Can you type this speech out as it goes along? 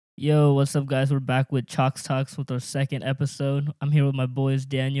Yo, what's up, guys? We're back with Chalks Talks with our second episode. I'm here with my boys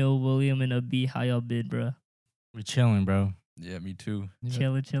Daniel, William, and Abi. How y'all been, bro? We're chilling, bro. Yeah, me too. Yeah.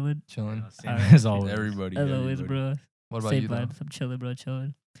 Chilling. Chilling. Same Alright. as always. Everybody. As always, everybody. bro. What about Same you, though? vibes. I'm chilling, bro.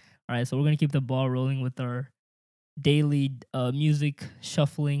 Chilling. All right, so we're gonna keep the ball rolling with our daily music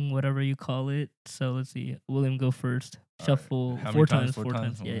shuffling, whatever you call it. So let's see. William, go first. Shuffle How four many times. Four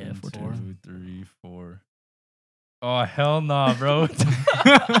times. Yeah, One, four two, times. 3, 4. Oh hell nah, bro.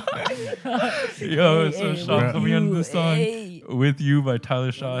 Yo, so Sean put me on the song "With You" by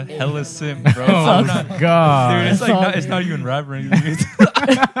Tyler Shaw. Hella simp, bro. Oh I'm my not, god. dude, it's like That's not, it's not even rap or anything.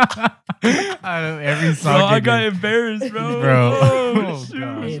 Out of every song, Bro, I got embarrassed, bro. Bro. Oh, Oh, shoot.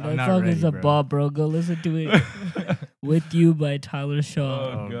 gosh. Hey, I'm that not song ready, is a bro. bop, bro. Go listen to it. With You by Tyler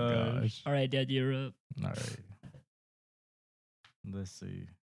Shaw. Oh, gosh. All right, Dad, you're up. All right. Let's see.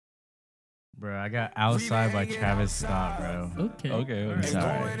 Bro, I got Outside by Travis Scott, bro. Okay. Okay, okay. It's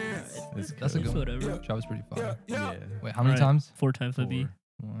alright. That's a good one. Whatever. Travis pretty fire. Yeah. Wait, how many Alright. times? 4 times would be.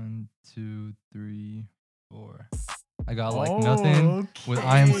 1, 2, 3, 4. I got like nothing with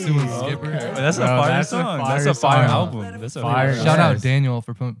I Am Sue and Skipper. Okay. That's a Bro, fire that's a song. fire That's a fire song. album. That's a Fire. Shout out Yes. Daniel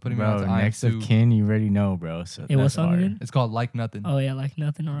for putting me on Bro, to I Am next of Sue. kin, you already know, bro. So Hey, what that's song fire. again? It's called Like Nothing. Oh, yeah, like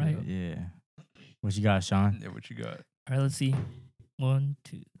nothing. All right. Yeah. What you got, Sean? Yeah, what you got? All right, let's see. 1,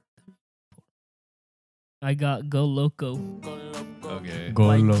 2, 3, 4. I got Go Loco. Okay. Go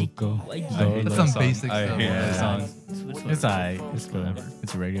White Loco. Chicky, White I Chicky. hate That's that some song. basic I stuff. hate Yeah. that song. It's alright. It's cool. Whatever.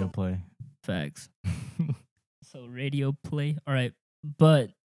 It's a radio play. Facts. So radio play. All right.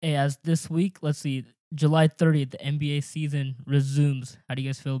 But hey, as this week, let's see, July 30th, the NBA season resumes. How do you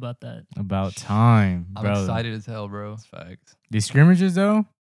guys feel about that? About time, I'm bro. excited as hell, bro. That's facts. These scrimmages, though,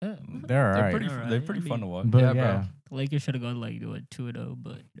 Yeah. they're They're alright. pretty. Alright. They're pretty I fun to mean, watch. But Yeah, yeah, bro. The Lakers should have gone like 2-0,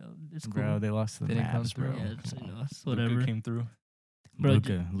 but it's cool. bro, they lost to the They didn't come Mavs, bro. through. Yeah, it's, it's Luka whatever. came through. Bro,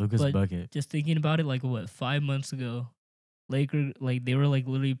 Luca's but- bucket. Just thinking about it, like what, 5 months ago, Lakers, like they were like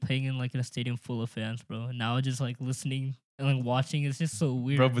literally playing in like in a stadium full of fans, bro. And now just like listening and like watching, it's just so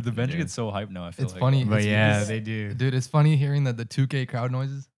weird. Bro, but the bench Yeah. gets so hyped now. I feel It's like. funny. But It's- yeah, it's- they do. Dude, it's funny hearing the 2K crowd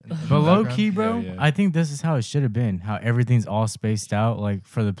noises. in the But low background. key, bro, Yeah, yeah. I think this is how it should have been. How everything's all spaced out, like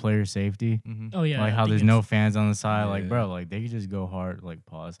for the player safety. Mhm. Oh yeah, Like I how think there's it's- no fans on the side. Like, Yeah. bro, like they could just go hard. Like,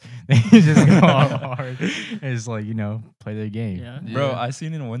 pause. They could just go hard. And just like, play their game. Yeah. Bro, Yeah. I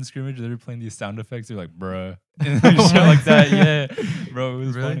seen in one scrimmage they were playing these sound effects. They're like, bruh. And shit like that. Yeah. Bro, it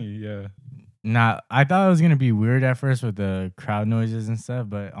was Really? funny. Yeah. Nah, I thought it was gonna be weird at first with the crowd noises and stuff,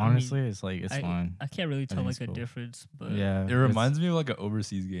 but honestly, it's like it's fun. I can't really tell think like it's a cool. difference, but Yeah, It reminds me of like an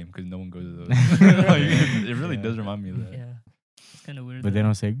overseas game because no one goes to those. Like, it really Yeah. does remind me of that. yeah, it's kind of weird. But though. they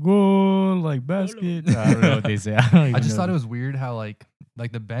don't say goal like basket. I don't know what they say. I I just thought it was weird how like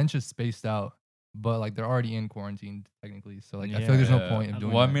the bench is spaced out, but like they're already in quarantine technically. So like I feel like there's no Yeah. point of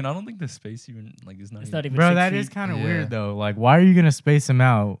doing Well, that. I mean, I don't think the space even like is not. It's even, not even. Bro, 6 that feet. is kind of Yeah. weird though. Like, why are you gonna space them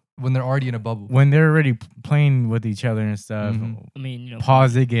out when they're already in a bubble. when they're already playing with each other and stuff? Mhm. I mean,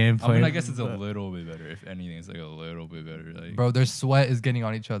 Pause the game. I Play. mean, I guess it's a but- little bit better. If anything, it's like a little bit better. Like, Bro, their sweat is getting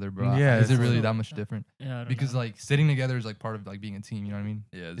on each other, bro. Yeah, Is it it's really like- that much different? Yeah, I don't Because know. like sitting together is like part of like being a team, you know what I mean?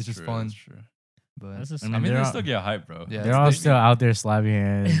 yeah, it's just true, fun. That's true. But That's just, I I mean, mean, they're they all- still get hype, bro. Yeah, they're all they- still out there slapping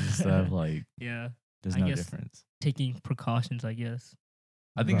hands and stuff. Like, yeah, there's I no guess- difference. taking precautions, I guess.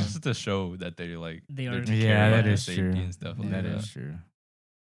 I think Bro. it's just to show that they like They they're are- taking Yeah, care of, that like, is safety true. and stuff like That that. is true.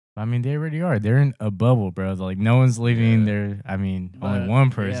 I mean, they already are. They're in a bubble, bro. Like, no one's leaving. Yeah. There. I mean, But, only one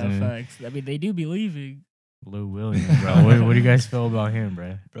Yeah, person. facts. I mean, they do be leaving. Lou Williams, bro. what do you guys feel about him,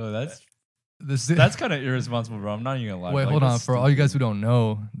 bro? Bro, that's that's kind of irresponsible, bro. I'm not even gonna lie. wait, Like, hold on. that's For all you guys who stupid. don't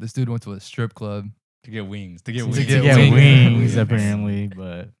know, this dude went to a strip club. to get wings, to get To wings, To get get wings. wings, Yeah. apparently,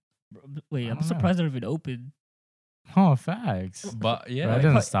 but Wait, I I'm don't know. surprised they're even open. facts. But yeah, Bro, it like,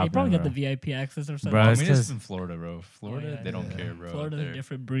 doesn't They stop probably them, got the bro. VIP access or something. Bro, I it's mean, it's 'cause- in Florida, bro. Florida, yeah, they don't yeah. care, bro. Florida's a They're-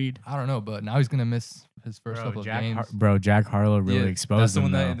 different breed. I don't know, but now he's gonna miss his first couple of games. Jack Harlow really Yeah, exposed that's the him.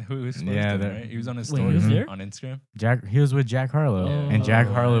 one though. that who exposed Yeah, him, that- right? He was on his Wait, story he was there? on Instagram. He was with Jack Harlow, and Jack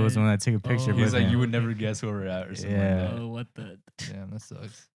Oh, Harlow was the right. one that took a picture Oh, with He's like, him. you would never guess where we're at, or something Yeah. like that. Oh, what the? Damn, that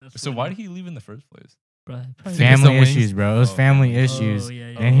sucks. That's So why funny. did he leave in the first place? Bro, To get Family some wings? issues, bro. It was Oh, family family. issues. Oh, yeah,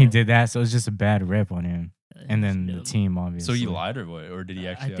 yeah. And he Oh. did that, so it was just a bad rep on him. And then the Dumb. team, So obviously. he lied or what? Or did he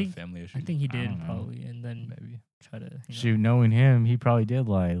I actually think- have family issues? I think he I did don't know. probably, and then Maybe. try to Shoot, knowing him, he probably did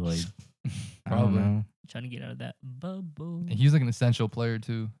lie. Like, I don't Probably. know. trying to get out of that bubble. And he was like an essential player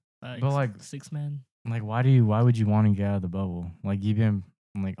too. But, like- 6 man. Like, why would you want to get out of the bubble? Like, you've been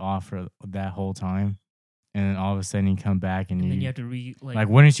like off for that whole time, and then all of a sudden you come back and, And then you you have to like,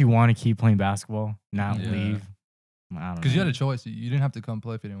 wouldn't you want to keep playing basketball, not Yeah. leave? I don't know. Because you had a choice. You didn't have to come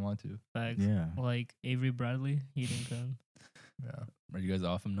play if you didn't want to. facts. Yeah. Like Avery Bradley, he didn't come. Yeah. Are you guys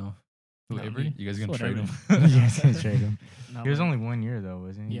off him now? Who, Nah, Avery? You guys gonna Whatever. trade him? You guys can trade him. Nah, He was but- only 1 year though,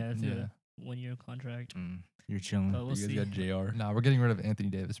 wasn't he? yeah, it's Yeah. a 1-year contract. You're chilling, But we'll you guys see. got JR. Nah, we're getting rid of Anthony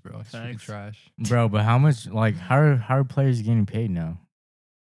Davis, bro. He's freaking Facts. trash. bro. But how much? Like, how are players getting paid now?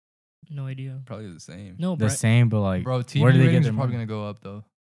 No idea. Probably the same. No, The bro. same, but like, Bro, TV where do they get ratings their are probably money? gonna go up though.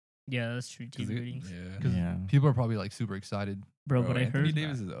 Yeah, that's true. 'Cause TV it- ratings. Yeah. Because Yeah. people are probably like super excited. Bro, but I Anthony heard.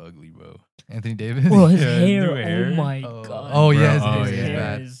 Davis is ugly, bro. Anthony Davis. Bro, his Yeah, hair. new hair. Oh my Oh. god. Oh, yeah, his hair is hair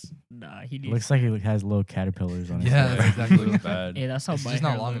bad. is- Nah, he needs. Looks like he has little caterpillars on his Yeah, head. that's exactly Looks what- bad. Hey, that's how It's my just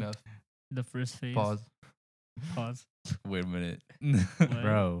hair not long looked. enough. The first phase. Pause. Pause. Wait a minute. What?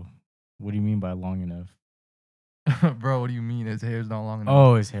 Bro, what do you mean by long enough? Bro, what do you mean? His hair's not long enough.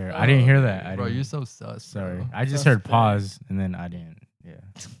 Oh, his hair. I didn't Oh, hear that. okay. I bro, didn't- you're so sus. sorry. Bro. I just Suspect. heard pause and then I didn't. Yeah.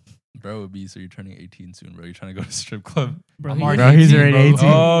 Bro, it'd be so you're turning 18 soon, bro. You're trying to go to strip club. Bro, I'm he- already Bro, he's 18, already bro. 18.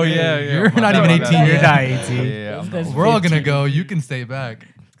 Oh yeah, yeah. You're my not bad, even my 18. bad. You're not Yeah, 18. yeah, This I'm guy's not- We're all gonna 15. go. You can stay back.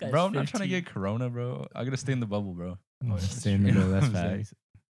 This guy's Bro, I'm not trying to 15. get corona, bro. I gotta stay in the bubble, bro. Stay in the middle. That's I'm saying. facts.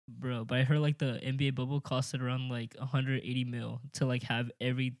 Bro, but I heard like the NBA bubble costed around like 180 mil to like have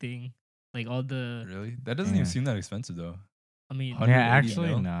everything, like all the. Really? That doesn't Yeah. even seem that expensive though. I mean, 180 Yeah, actually,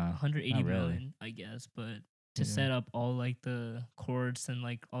 mil? nah. 180 not really. million, I guess, but to Yeah. set up all like the courts and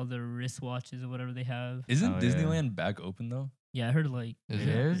like all the wristwatches or whatever they have. Isn't Oh, yeah. Disneyland back open though? Yeah, I heard like Is it?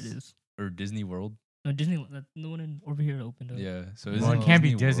 yeah, is? It is. Or Disney World? No, Disney. The one in over here opened up. Yeah. So Well, isn't it can't be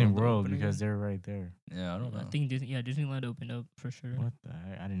Disney Disney World World open because again? they're right there. Yeah, I don't know. I think Disney. Yeah, Disneyland opened up for sure. What the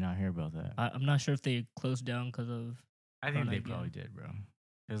heck? I did not hear about that. I'm not sure if they closed down because of. I think they probably did, bro.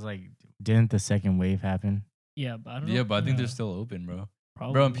 Because like, didn't the second wave happen? Yeah, but I don't know. Yeah, but I think yeah, they're still open, bro.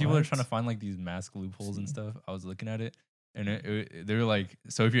 probably. Bro, and people are What? trying to find like these mask loopholes and See. stuff. I was looking at it, and they're like,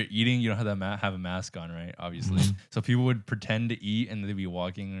 so if you're eating, you don't have that have a mask on, right? Obviously. Mhm. So people would pretend to eat, and they'd be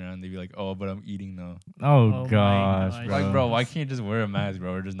walking around. They'd be like, "Oh, but I'm eating though." Oh, my gosh, gosh. bro. Like, bro, why can't you just wear a mask,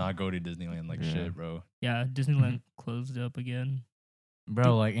 bro, or just not go to Disneyland? Like, Yeah. shit, bro. Yeah, Disneyland closed up again.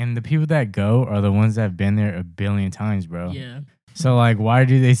 Bro, like, and the people that go are the ones that have been there a billion times, bro. Yeah, So like, why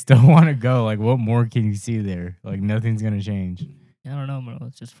do they still want to go? Like, what more can you see there? Like, nothing's gonna change. I don't know, bro.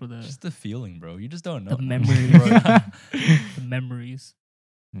 It's just for the Just the feeling, bro. You just don't know. the memories, Bro. the memories.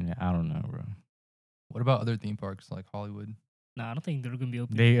 Yeah, I don't know, bro. What about other theme parks like Hollywood? Nah, I don't think they're gonna be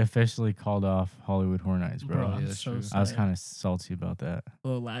open. They officially called off Hollywood Horror Nights, bro. Bro, Yeah, I'm that's so true. sad. I was kind of salty about that.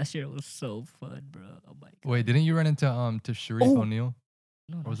 Well, last year was so fun, bro. Oh my god. Wait, didn't you run into Sharif Oh. O'Neal?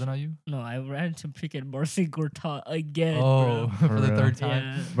 no, Or was that not you? No, I ran into freaking Marcy Gortat again, Oh, bro. for the real? third time.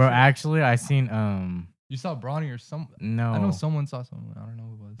 Yeah. Bro, actually, I seen You saw Bronny or some? no. I know someone saw someone. I don't know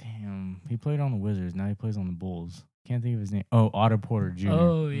who it was. Damn, he played on the Wizards. Now he plays on the Bulls. Can't think of his name. Oh, Otto Porter Jr.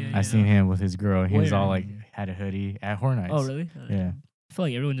 Oh yeah. I seen him with his girl. He was Where? all like had a hoodie at Horror Nights. Oh really? Yeah. I feel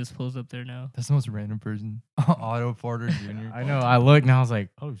like everyone just pulls up there now. That's the most random person. Otto Porter Jr. I know. I looked and I was like,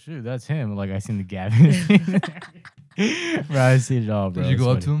 oh shoot, that's him. Like I seen the Gavin. Bro, I see it all, bro. Did you It's go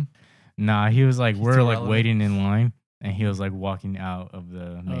up funny. to him? Nah, he was like, He's we're too like relevant. waiting in line, and he was like walking out of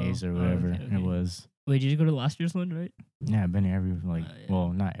the maze or oh, whatever okay, it okay. was. Wait, did you go to last year's one, right? Yeah, I've been to every like, yeah. well,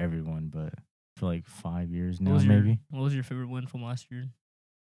 not everyone, but for like 5 years What now, was your- maybe. What was your favorite one from last year?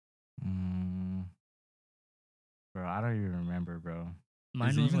 Bro, I don't even remember, bro. Mine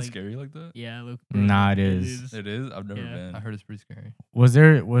Is it was even like, scary like that? yeah, look. Nah, it is. It is. I've never Yeah. been. I heard it's pretty scary.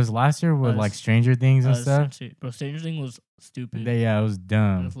 Was last year with like Us- Stranger Things and stuff? Bro, Stranger Things was stupid. Yeah, it was It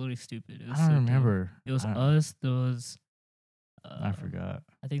dumb. was literally stupid. It was I so don't dumb. remember. It was I don't- us. There was. I forgot.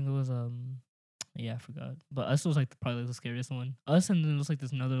 I think there was yeah, I forgot. But us was like probably the scariest one. Us and then there was like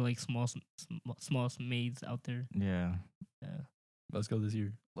this another like small maids out there. Yeah. Yeah. Let's go this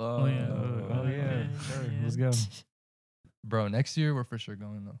year. Oh yeah. Oh, yeah. Sure. Let's go. Bro, next year we're for sure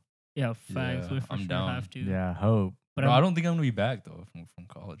going though. Yeah, facts. Yeah, we for I'm sure down. have to. Yeah, I hope. But Bro, I'm- I don't think I'm gonna be back though from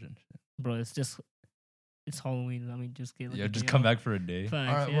college and shit. bro, it's Halloween. I mean, just get like Yeah, a just day come off. back for a day. All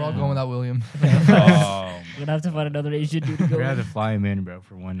Facts, right, we're all yeah. going without William. Oh, We're gonna have to find another Asian dude to go. We had to with. fly him in, bro,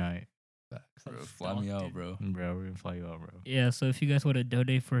 for one night. bro, fly me out, bro. Bro, we're gonna fly you out, bro. Yeah, so if you guys want to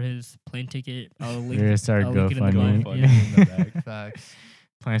donate for his plane ticket, I'll We're link. gonna start I'll link it in the GoFundMe. bio. GoFundMe in the back. Facts.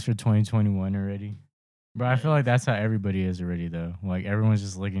 Plans for 2021 already. Bro, I feel like that's how everybody is already though. Like everyone's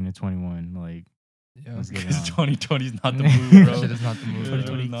just looking at 21. Like Yeah. let's get it Because on. 2020 is not the move, bro. Shit is not the move.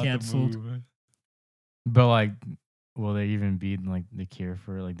 2020 not the canceled. move. But like, will there even be like the cure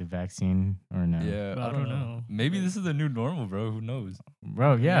for like the vaccine or no? Yeah, Bro, I don't know. Maybe this is the new normal, bro. Who knows?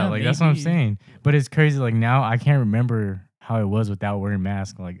 Bro, yeah, Yeah, like that's what I'm maybe. saying. But it's crazy. Like now I can't remember how it was without wearing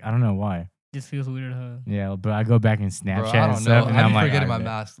mask. Like I don't know why. Just feels weird, huh? Yeah, but I go back in Snapchat Bro, I and don't know. stuff, and I I'm be like, forgetting I my bet.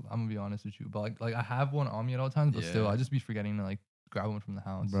 mask. I'm gonna be honest with you, but like I have one on me at all times, but still, Yeah. I just be forgetting to like grab one from the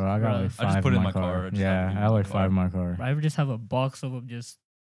house. Bro, I got Bro, like I just five put it in my car. car. I just have Yeah, it I in had my like car. 5 in my car. I ever just have a box of them, just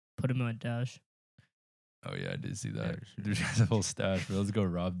put them in my dash. Oh yeah, I did see that. Yeah, Dude has a whole stash, bro. Let's go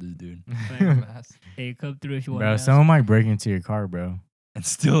rob this dude Mask. Hey, come through if you want. Bro, a someone might break into your car, bro. and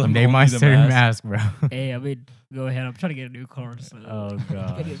steal him. They might steal your mask, bro. Hey, I mean, go ahead. I'm trying to get a new car. So Oh, I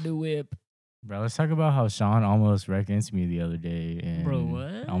God. get a new whip. Bro, let's talk about how Sean almost wrecked into me the other day. And Bro, I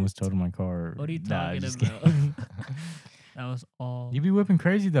what? almost totaled my car. What are you Nah, talking just about? kidding. That was all. You be whipping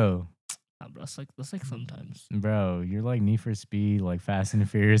crazy, though. Nah, bro, that's like sometimes. Bro, you're like Need for Speed, like Fast and the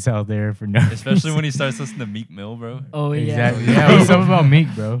Furious out there for no Especially when he reason. starts listening to Meek Mill, bro. Oh yeah. Exactly. Oh, Yeah, yeah. what's up about Meek,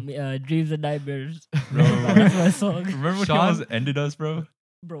 bro? Dreams and nightmares. Bro. That's my song. Remember when he Sean? almost ended us, bro?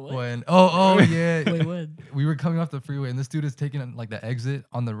 Bro, what? When oh yeah, Wait, what? we were coming off the freeway and this dude is taking like the exit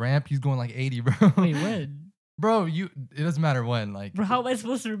on the ramp. He's going like 80, bro. Wait, when? Bro, it doesn't matter when, like, Bro, how am I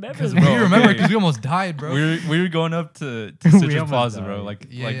supposed to remember because this? we Bro, remember okay. because we almost died, bro. We were going up to We Citrus almost Plaza, bro. died. Like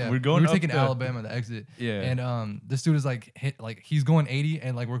yeah. we're going. We were up taking the- Alabama the exit, Yeah. and this dude is like he's going 80,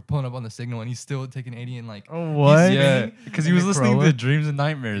 and like we're pulling up on the signal, and he's still taking 80, and like Oh, what? Yeah, because he In was the listening Corolla? to Dreams and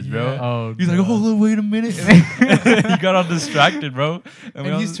Nightmares, bro. Yeah. Oh, He's like, God. hold on, wait a minute. He got all distracted, bro. and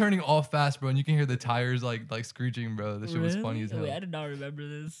we he's all- turning all fast, bro, and you can hear the tires like screeching, bro. This shit was funny as hell. Wait, I did not remember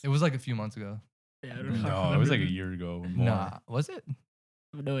this. It was like a few months ago. Yeah, I don't No, it was like a year ago. Or more. Nah, was it?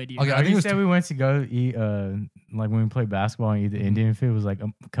 I have no idea. Okay, I I think it think was said we went to go eat, like when we played basketball and eat the Mhm. Indian food was like a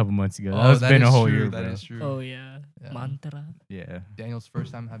couple months ago. Oh, That's been a is whole true, year, That bro. is true. Oh yeah. Yeah. Mantra. Yeah, Daniel's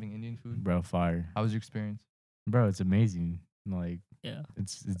first time having Indian food. bro, fire, How was your experience? bro. It's amazing. Like, Yeah.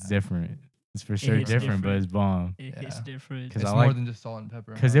 it's different. It's for sure hits different, but it's bomb. It Yeah. hits different. 'Cause It's I more like- than just salt and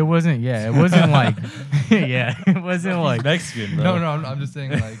pepper. Cause huh? it wasn't, yeah, it wasn't like, yeah, it wasn't He's like, Mexican, bro. No, I'm just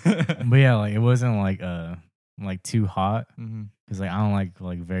saying like. but yeah, like it wasn't like too hot. mhm. Cause like I don't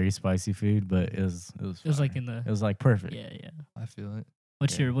like very spicy food, but it was It was like fire. in the. it was like perfect. Yeah, yeah. I feel it.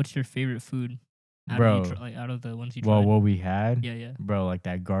 Yeah. What's your favorite food? Bro. Like out of the ones you Well, tried. what we had, Yeah, yeah. bro, like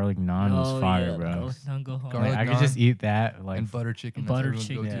that garlic naan was Oh, fire, yeah, bro. garlic naan go hard. Like, Garlic I could just naan eat that, like, and butter chicken. butter everyone's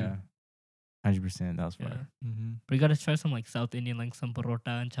chicken. go-to. yeah, 100%. That was Yeah. fire. Mm-hmm. But you gotta try some like South Indian, like some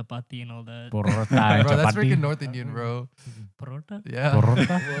parota and chapati and all that. Porota, Bro, that's chapati. freaking North Indian, bro. Parota? Yeah.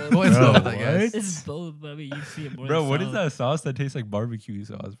 Porota? Well, it's Bro, both, I guess. It's both, but I mean, you see it more. Bro, in what is South. that sauce that tastes like barbecue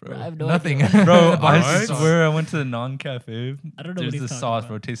sauce, Bro, I bro? have no Nothing. idea. Bro, I Barbecue sauce. swear I went to the non-cafe. I don't know what There's he's this talking sauce, about.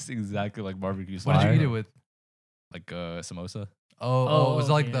 bro. It tastes exactly like barbecue sauce. What did you Fire. eat it with? Like samosa. Oh, was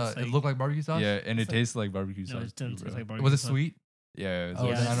it like okay, the? it's It like- looked like barbecue sauce. Yeah, and it It's like- tastes like barbecue No, sauce. it too, doesn't taste bro. like barbecue. Was it sauce. sweet? Yeah, it was Oh,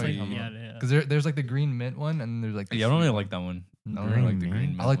 like then I know what sweet. you're talking yeah, about. yeah. Because there's like the green mint one, and there's like. the Yeah, I don't sweet really one. like that one. No, I don't really like the Green green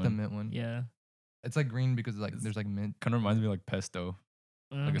mint? mint I like the one. mint one. Yeah. It's like green because like It's- there's like mint. Kind of reminds me of like pesto.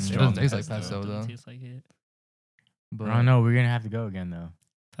 Like a It strong taste like pesto. pesto, though. Doesn't taste like it. But I don't know. We're gonna have to go again though,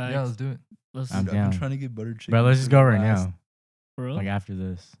 Facts. yeah, let's do it. Let's, I'm I've been down. trying to get butter chicken. bro. Let's just for go the right last- now, bro. like after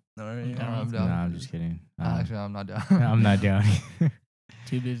this. All right, I'm yeah. down. I'm No, down. I'm just kidding. Actually, I'm not down. I'm not down.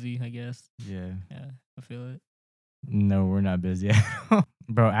 Too busy, I guess. Yeah. Yeah, I feel it. No, we're not busy at all.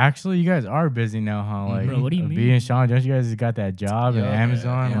 Bro, actually, you guys are busy now, huh? Like, Bro, what do you B mean? and Sean, don't you guys got that job at Yeah,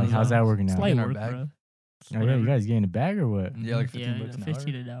 Amazon? yeah, Like, how's that working It's out? light In our work, bag. bro. It's Oh yeah, you whatever. guys getting a bag or what? Yeah, like 15 Yeah, bucks an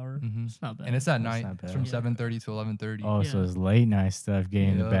 15 hour. an hour. Mhm. It's not bad. And it's at That's night. not It's bad. from Yeah. 7:30 to 11:30. Oh, so Yeah. it's late night stuff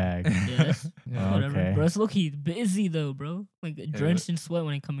getting the Yeah. bag. Yeah, it's Yeah. whatever. Okay. Bro, it's low-key busy though, bro. Like drenched in sweat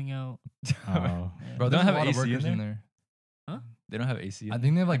when it coming out. Oh, Yeah. Bro, They there's don't a have lot of AC in workers in there? there. They don't have AC. In I there?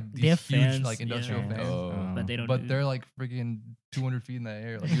 think they have like They these have huge fans, like industrial yeah. fans, Oh. But they don't. but do- they're like freaking 200 feet in the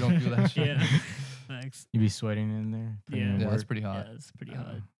air. Like you don't feel that shit. yeah. Facts. you be sweating in there? putting in Yeah. Yeah, it's work? pretty hot. Yeah, it's pretty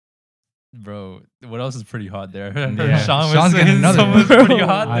hot. Bro, what else is pretty hot there? Yeah. Sean was Sean's getting saying another someone's one. pretty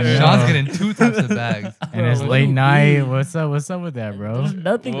hot I there. know. Sean's getting 2 types of bags. And it's Bro, late what do you night. mean? What's up? What's up with that, bro? There's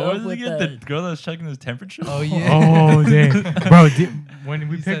nothing What up was with he get? The that. girl that was checking his temperature? Oh yeah. Oh, dang. Bro, when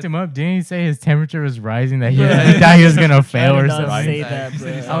we He picked said- him up, didn't he say his temperature was rising? That he, Yeah. he thought he was gonna fail I or did not something? say He that,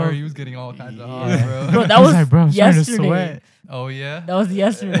 said he bro. saw her, he was getting all kinds of hot, Yeah. bro. Bro, that He's was like, bro, I'm starting to yesterday. sweat. Oh yeah. That was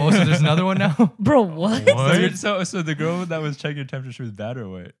yesterday. Oh, so there's another one now. Bro, what? What? So the girl that was checking your temperature was bad or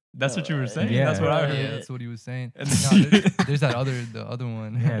what? That's what you were saying. Yeah. That's what I Yeah. heard. Yeah, that's what he was saying. And No, there's that the other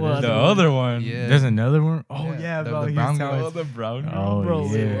one. Yeah, Well, there's, The other one. Yeah. there's another one. Oh Yeah, yeah, the- bro. the he brown was guy. telling Oh, us- the brown girl. Oh, Bro,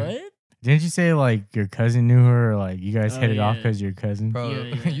 yeah. wait, what? Didn't you say like your cousin knew her? Or, like you guys Oh, hit it off yeah. because you're cousin. Bro, Yeah,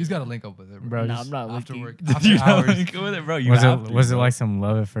 yeah. you just gotta link up with it, Bro, Nah, just- I'm not After looking. work, Did after you not hours. link with it, bro? You was have it to, was it bro. like some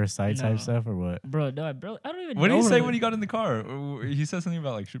love at first sight No. type stuff or what? Bro, no, I don't even What did know he say her. when he got in the car? He said something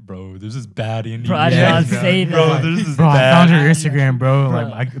about like, bro, there's this bad Indian. Bro, I did Yeah, not bro. say Bro, that. there's this Bro, I bad. found her Instagram, bro. Bro.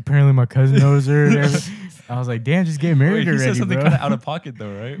 Like apparently my cousin knows her. And everything. I was like, damn, just get Wait, married he already, said something bro. kind of out of pocket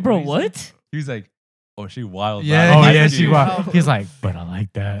though, right? Bro, What did he say? what? He was like, oh, she wild. Yeah, but I Oh like yeah, you. she wild. He's like, but I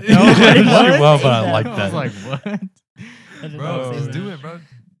like that. No, I was she like, wild, but I What? like I that. was like, what? did Bro, not say just that. do it, bro.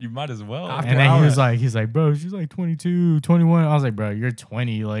 You might as well. After And then hours. he's like, bro, she's like 22, 21. I was like, bro, you're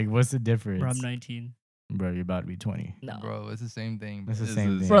 20. Like, what's the difference? Bro, I'm 19. Bro, you're about to be 20. No. Bro, it's the same thing. Bro. It's the This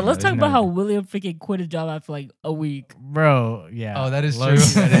same is- thing. Bro, let's There's talk about no- how William freaking quit his job after like a week. Bro, yeah. Oh, that is Low-key,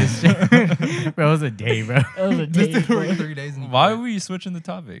 true. That is true. Bro, it was a day, bro. It was a day. Just bro. 3 days. And Why were you switching the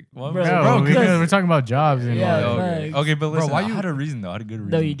topic? Why Bro, was- Bro, because- we're talking about jobs. And Yeah, like, okay. facts. Okay, but Bro, listen, why I you- had a reason though. I had a good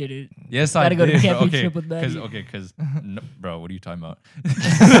reason. No, you didn't. Yes, I Gotta go to did. camping okay, trip with Maddie. because no, bro, what are you talking about?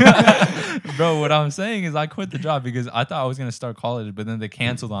 Bro, what I'm saying is I quit the job because I thought I was gonna start college, but then they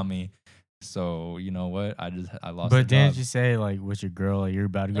canceled on me. So you know what? I lost. but the didn't job. you say, like, with your girl, like, you're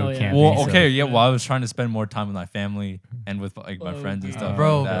about to go Oh, yeah. camping? Well, so- okay, yeah. Yeah. Well, I was trying to spend more time with my family and with like my friends and Okay. stuff.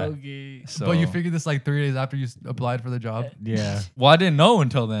 Bro. like that. Okay. So, But you figured this like 3 days after you applied for the job. Yeah. well, I didn't know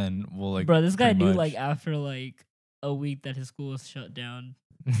until then. Well, like, Bro, this guy pretty knew much. like after like a week that his school was shut down.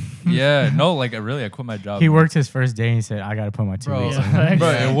 Yeah, no, like I quit my job. He worked his first day and he said, I got to put my 2 Bro, weeks Yeah. in. Bro,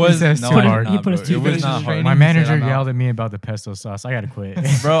 Yeah. it was He says no, too I did hard. not, He put his bro. two It was fingers not in hard. his My He said, manager "I'm out." yelled at me about the pesto sauce. I got to quit.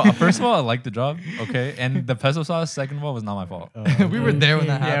 Bro, first of all, I liked the job. Okay, and the pesto sauce. Second of all, was not my fault. We were there when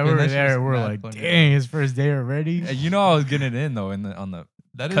that Okay. Yeah, happened. we were That shit there. was We were mad like, funny. dang, his first day already. And you know, I was getting it in though, on the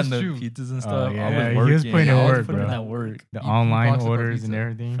That is cutting the true. pizzas and Oh, stuff. yeah, I he was was working. putting in I was work, putting in bro. that work. The He online boxed up our orders and pizza.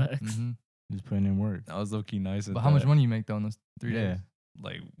 everything. Facts. Mhm. Just putting in work. I was low key nice. At But how much that. money you make though in those 3 days?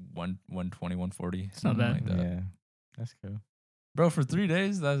 Like 120, 140. It's not something bad. Like that. Yeah. That's cool. Bro, for 3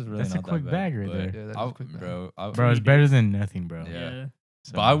 days, that's really That's a not quick that bag bad, right but there. Yeah, that's I- a quick bag. bro. Bro, it's better than nothing, bro. Yeah. Yeah.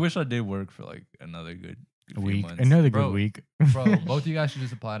 So, But I wish I did work for like another good few week. months. Another Bro, good week. Bro, both of you guys should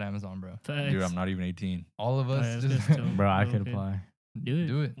just apply to Amazon, bro. Facts. Dude, I'm not even 18. All of us Yeah, that's just good still. Bro, I could Okay. apply. Do it.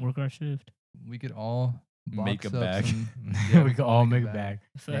 Do it. Work our shift. We could all Make box a up bag. some- Yeah, we could all make it bag. back.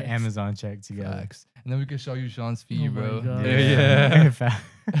 Facts. An Amazon check together. Facts. And then we could show you Sean's fee, Oh my bro. God. Yeah. Fact.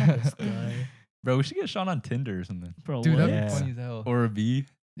 This guy. Bro, we should get Sean on Tinder or something. Bro, Dude, what? that'd Yeah. be funny as hell. Or a B.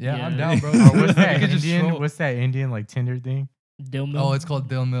 Yeah, I'm Yeah. down, bro. Or what's We that could just Indian? troll. What's that Indian like Tinder thing? Dill Mill? Oh, it's called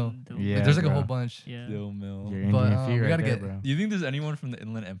Dill Mill. Yeah, There's like a bro. whole bunch. Yeah. Dill Mill. Your But, Indian fee we right gotta there, get- bro. Do you think there's anyone from the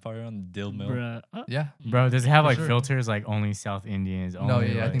Inland Empire on Dill Mill? Bruh. Yeah. Bro, does it have For like sure. filters like only South Indians? No,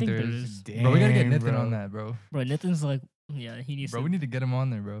 only, yeah, I like, think think there there is. is. Bro, we gotta get Dang, Nathan bro. on that, bro. Bro, Nathan's like, yeah, he needs Bro, to. we need to get him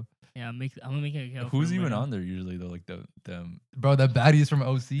on there, bro. Yeah, I'm gonna make an account. for Who's him even right now. on there usually though? Like the Bro, the baddies from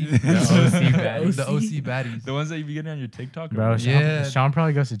OC. The OC baddies. The OC baddies. the ones that you be getting on your TikTok? or Bro, what? Sean, Yeah. Sean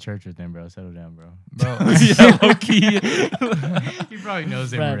probably goes to church with them, bro. Settle down, bro. Bro. yeah, low key. He probably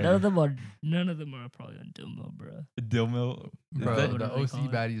knows them Bruh, already. none of them are probably on Dill Mill, bro. Dill Mill. Bro, that- the Whatever they OC call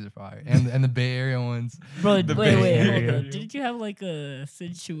it. baddies are fire. And the Bay Area ones. Bro, The wait, Bay hold Area. on. Didn't you have like a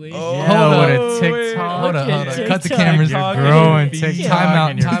situation? Oh, Yeah, Hold with up. a TikTok. Hold up, Okay, hold up. Cut the TikTok. cameras. You're TikTok. growing Feed. TikTok. Time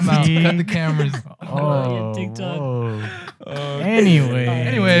out, and your time out. feed. Cut the cameras. Oh, your TikTok. whoa. Okay. Anyways,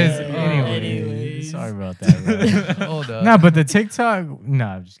 Anyways, anyways. Sorry about that, bro. Hold up. No, but the TikTok. No,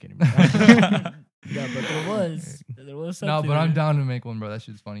 I'm just kidding. Bro. Yeah, but there was something. No, but I'm there. down to make one, bro. That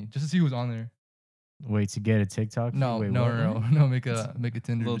shit's funny. Just to see who's on there. Wait, to get a TikTok? No, Wait, no, what? no, no, no. Make a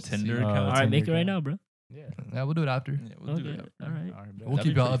Tinder. Little just to see. Tinder Oh, account. All right, make it Tinder right account. now, bro. Yeah. Yeah, we'll do it after. Yeah, we'll do Okay, it. all right. All right, bet. We'll That'd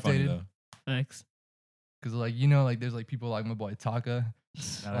keep be y'all pretty funny, updated. though. Thanks. Cause like you know, like there's like people like my boy Taka,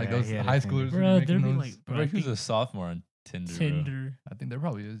 Oh, like yeah, those he had a high Tinder. schoolers. who Bro, be there'd making be those. like, bro, Bro, I he was think a sophomore on Tinder. Bro. Tinder. I think there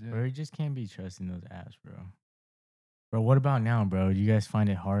probably is. Bro, Yeah. you just can't be trusting those apps, bro. Bro, what about now, bro? Do you guys find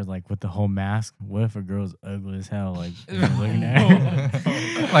it hard, like with the whole mask? What if a girl's ugly as hell? Like, if you're looking at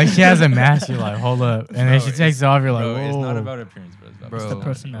her? Like she has a mask, you're like, hold up, and then Bro, she takes it off, you're like, Bro, whoa. it's not about appearance, bro. It's about Bro. It's the Oh,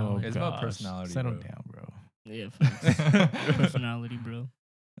 personality. It's about gosh. personality, Settle bro. down, bro. Yeah, facts. Personality, bro.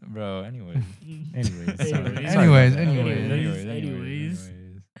 Bro, anyways. Anyways, sorry. Anyways. Sorry Anyways, about that. anyways. Anyways.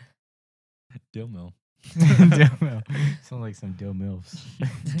 Dill Mill. Dill Mill. Sound like some Dill Mills.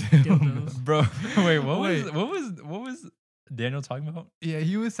 Dill Mills. Bro, wait, what Wait. was Daniel talking about? Yeah,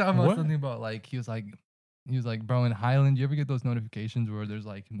 he was talking about What? something about like he was like, bro, in Highland, you ever get those notifications where there's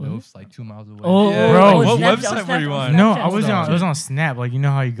like What? MILFs like 2 miles away? Oh, Yeah. Bro, what Snapchat, website were you Snapchat, on? No, Snapchat, I was on. Snapchat. It was on Snap. Like you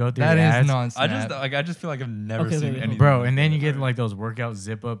know how you go through That the is ads? non Snap. I just feel like I've never Okay, seen wait, wait, anything. Bro, like and then that. you get like those workout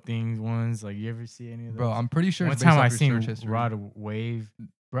zip up things ones. Like you ever see any of those? Bro, I'm pretty sure One it's based time off I your seen search history. Rod Wave.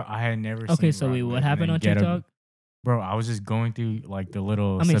 Bro, I had never seen. Okay, so Rod wait, Wave what and happened then on get a- TikTok? Bro, I was just going through like the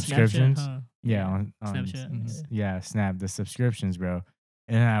little I mean, subscriptions. Snapchat, huh? Yeah, on Snapchat. Mhm. yeah, Snap the subscriptions, bro.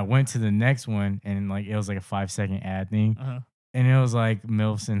 And then I went to the next one, and like it was like a 5-second ad thing, Uh-huh. and it was like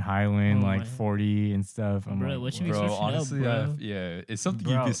MILFs in Highland, Oh like my. 40 and stuff. I'm Bro, like, what you be "Whoa." Bro, searching up, honestly, bro? yeah, it's something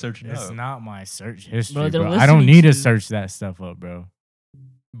Bro, you be searching it's up. not my search history, they're bro. I don't listening need to to- search that stuff up, bro.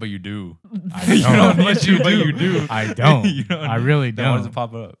 But you do. I You don't. don't need to, but you do. I don't. You don't I need- really Then why does don't. it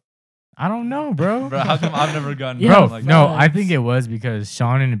pop up? I don't know, bro. Bro, how come I've never gotten Yeah, Bro, like no, that? I think it was because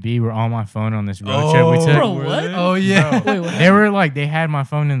Sean and the B were on my phone on this road trip we took. Bro, what? Oh yeah. Wait, what? They were like, they had my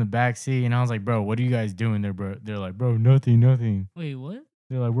phone in the back seat, and I was like, bro, what are you guys doing there, bro? They're like, bro, nothing. Wait, what?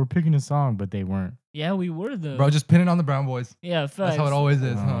 They're like, we're picking a song, but they weren't. Yeah, we were though. Bro, just pin it on the Brown Boys. yeah, facts. That's how it always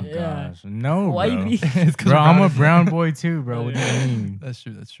is, huh? Oh Yeah. gosh, no, Why bro. you need? It's 'cause Bro, we're I'm a brown. brown boy too, bro. What do Yeah. you mean? That's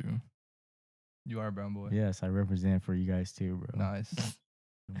true. That's true. You are a brown boy. Yes, I represent for you guys too, bro. Nice.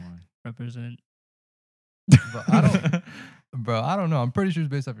 Come on. Represent. But I don't, bro. I don't know. I'm pretty sure it's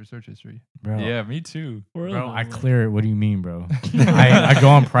based off your search history. Bro, Yeah, me too. For real bro, though, I bro. clear it. What do you mean, bro? I go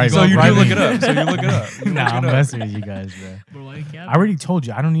on private. So you do private. look it up. So you look it up. You Nah, look I'm it up. messing with you guys, bro. Bro, why you cap? I already told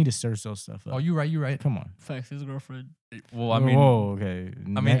you I don't need to search those stuff up. Oh, you right. You right. Come on. Facts. His girlfriend. Well, I mean, whoa, okay.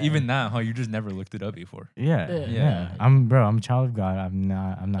 I mean, even that, huh? You just never looked it up before. Yeah, Yeah. yeah. I'm a child of God. I'm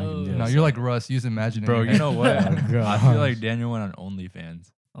not Oh. gonna do No, this. you're like Russ. Use imaginary. Bro, you know what? Oh, I feel like gosh. Daniel went on OnlyFans.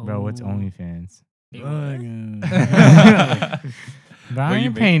 Bro, what's Oh. OnlyFans? Wait, Bro, I What you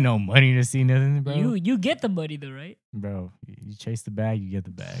ain't make- paying no money to see nothing, bro. You get the money though, right? Bro, you chase the bag, you get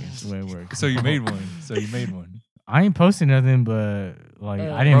the bag. That's the way it works. So you made one. So you made one. I ain't posting nothing, but like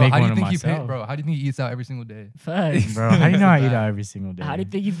I didn't Bro, make how do one you of think he myself. paid, bro? How do you think he eats out every single day? Facts. Bro, how do you know I eat Facts. out every single day? How do you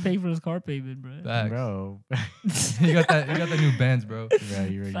think he's paying for his car payment, bro? Facts. Bro, you got that. You got that new Benz, bro. bro,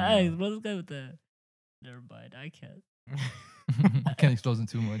 you already Facts, know. bro. This guy with that. Never mind. I can't. Can't expose him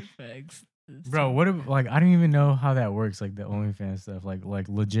too much. Facts. It's Bro, too- what if, like I don't even know how that works, like the OnlyFans stuff, like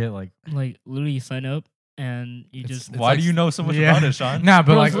legit, like Like literally, you sign up and you It's- just it's Why like- do you know so much Yeah. about it, Sean? nah, but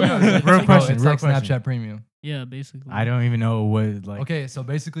Bro, like it's literally- real it's Bro, like- question, it's real like question. Snapchat Premium. yeah, basically. I don't even know what like. Okay, so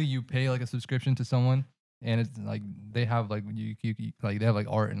basically you pay like a subscription to someone, and it's like they have like you like they have like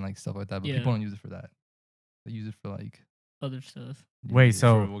art and like stuff like that, but Yeah. people don't use it for that. They use it for like. Other stuff. Wait, For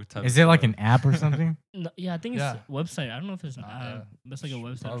so what type is of it like stuff? an app or something? No, yeah, I think it's Yeah. a website. I don't know if it's an Yeah. app. It's like a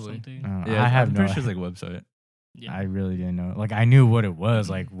website Probably. or something. Yeah, I have I'm no. pretty sure it's like a website. Yeah. I really didn't know. Like I knew what it was,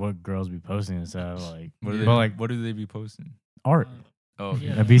 like what girls be posting and stuff, like What do Yeah. they? but like What do they be posting? art. Oh,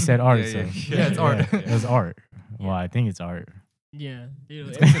 Yeah. A B said art, Yeah, so yeah, Yeah, it's art. It was art. Well, Yeah. I think it's art. Yeah. Dude,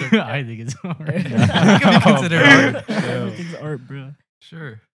 It's everything- considered- I think it's art. It can be considered art. Everything's art, bro.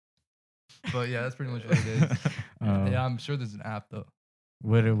 Sure. But yeah, that's pretty much what it is. Yeah, I'm sure there's an app though.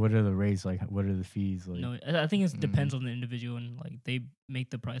 What are the rates like? What are the fees like? No, I think it depends on the individual and like they make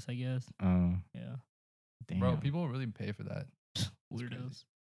the price, I guess. Yeah. Damn. Bro, people really pay for that, Weirdos.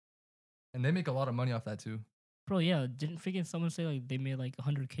 and they make a lot of money off that too. Bro, yeah. Didn't freaking someone say like they made like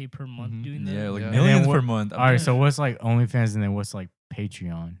 100K per month Mhm. doing that? Yeah, like Yeah. millions what- per month. All right, so what's like OnlyFans and then what's like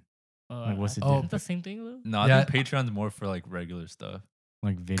Patreon? like, what's the Isn't difference? the same thing though? No, I Yeah. think Patreon's more for like regular stuff.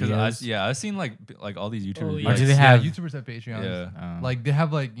 Like Because videos? I've seen like all these YouTubers. yeah. Or do they Yeah, have? YouTubers have Patreons. Yeah. Like they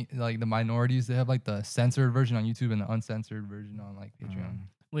have like the minorities. They have like the censored version on YouTube and the uncensored version on like Patreon.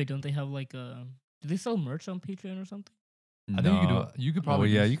 Wait, don't they have like do they sell merch on Patreon or something? I think you could do No. it. You could Oh, probably.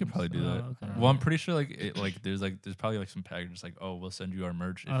 yeah, do you could s- probably do Oh, that. okay. Well, I'm pretty sure there's probably like some packages like, oh, we'll send you our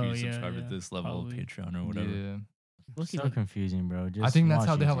merch if Oh, you yeah, subscribe yeah, to this level probably. of Patreon or whatever. Yeah, Look at so confusing, bro. Just I think that's watch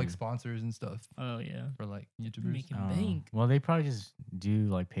how they have like YouTube. sponsors and stuff Oh yeah. for like YouTubers. Making Oh, bank. well, they probably just do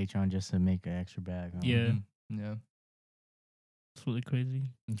like Patreon just to make an extra bag. Huh? Yeah. Mhm. Yeah. It's really crazy.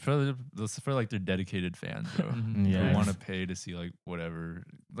 It's for like their dedicated fans, bro. Mhm. Yeah. Who want to pay to see like whatever.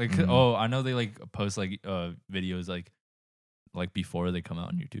 Like Mhm. oh, I know they like post like videos like before they come out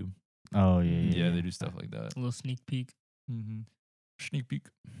on YouTube. Oh yeah, Yeah, yeah. they do stuff like that. A little sneak peek. Mhm. Sneak peek.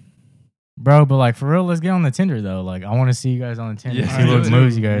 Bro, but like for real, let's get on the Tinder though. Like I want to see you guys on the Tinder. Yeah, see let's what do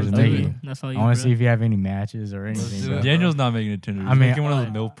moves it. you guys Let's are do making. it. That's all I you. want to bro. see if you have any matches or Let's anything. do bro. it. Daniel's not making a Tinder. I He's mean, making one of those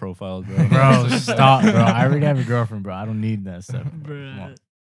uh, MILF profiles, bro. Bro, stop, bro. I already have a girlfriend, bro. I don't need that stuff. Come Bruh. on.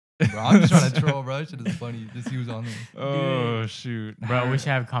 Bro, I'm just trying to troll, bro. That shit is funny. Just he was on there. Oh shoot, Bro, we should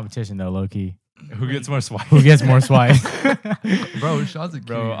have a competition though, low key. Who gets more swipes? Who gets more swipes? Bro, Shaw's a cutie,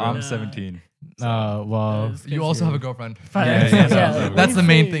 Bro, I'm Yeah. 17. Well, It's You also have a girlfriend. Facts. yeah, Yeah, That's the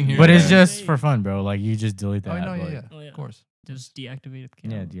main thing here. but it's Yeah. just for fun, bro. Like you just delete that. Oh, no, app, yeah, like, yeah. Oh, yeah. Of course. Just deactivate the Yeah,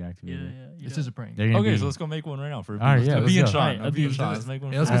 camera. deactivate Yeah, it. yeah. It's just a prank. They're gonna Okay, be, so let's go make one right now for Alright, yeah, a let's B and go. Sean. Alright, A B and Sean. let's Let's make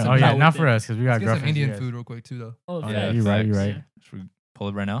one. Yeah, let's for get us. some oh yeah, with not it. for us because we got Let's get some girlfriends. Indian you guys. food real quick too, though. Oh, Yeah, facts. you're right. You're Yeah. right. Should we pull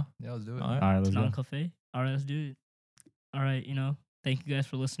it right now? Yeah, let's do it. All right. All right, let's Non go. cafe. All right, let's do it. All right, thank you guys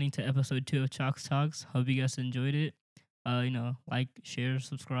for listening to episode 2 of Chalks Talks. Hope you guys enjoyed it. Like, share,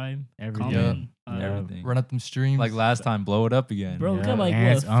 subscribe, Everything. comment. Yeah. Everything. Run up them streams. Like last time, blow it up again. Bro, we Yeah, got like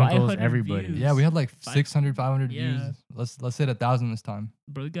aunts, what, uncles, 500 everybody. views. yeah, we had like Five- 600, 500 Yeah. views. Let's hit 1,000 this time.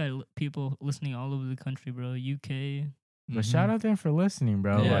 Bro, we got people listening all over the country, bro. UK. But shout out them for listening,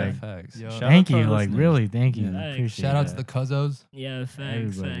 bro. Yeah, Like, facts. Yo. Shout out thank to our you. Like, listeners. really, thank you. Yeah. Thanks. Appreciate Shout out to that. the Cuzzos. Yeah, facts,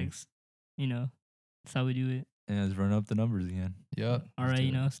 Everybody. facts. That's how we do it. And let's run up the numbers again. Yep. All right,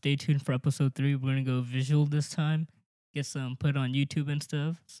 you know, stay tuned for episode 3. We're gonna go visual this time. Get some put on YouTube and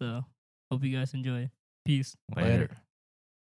stuff. So hope you guys enjoy. Peace. Later.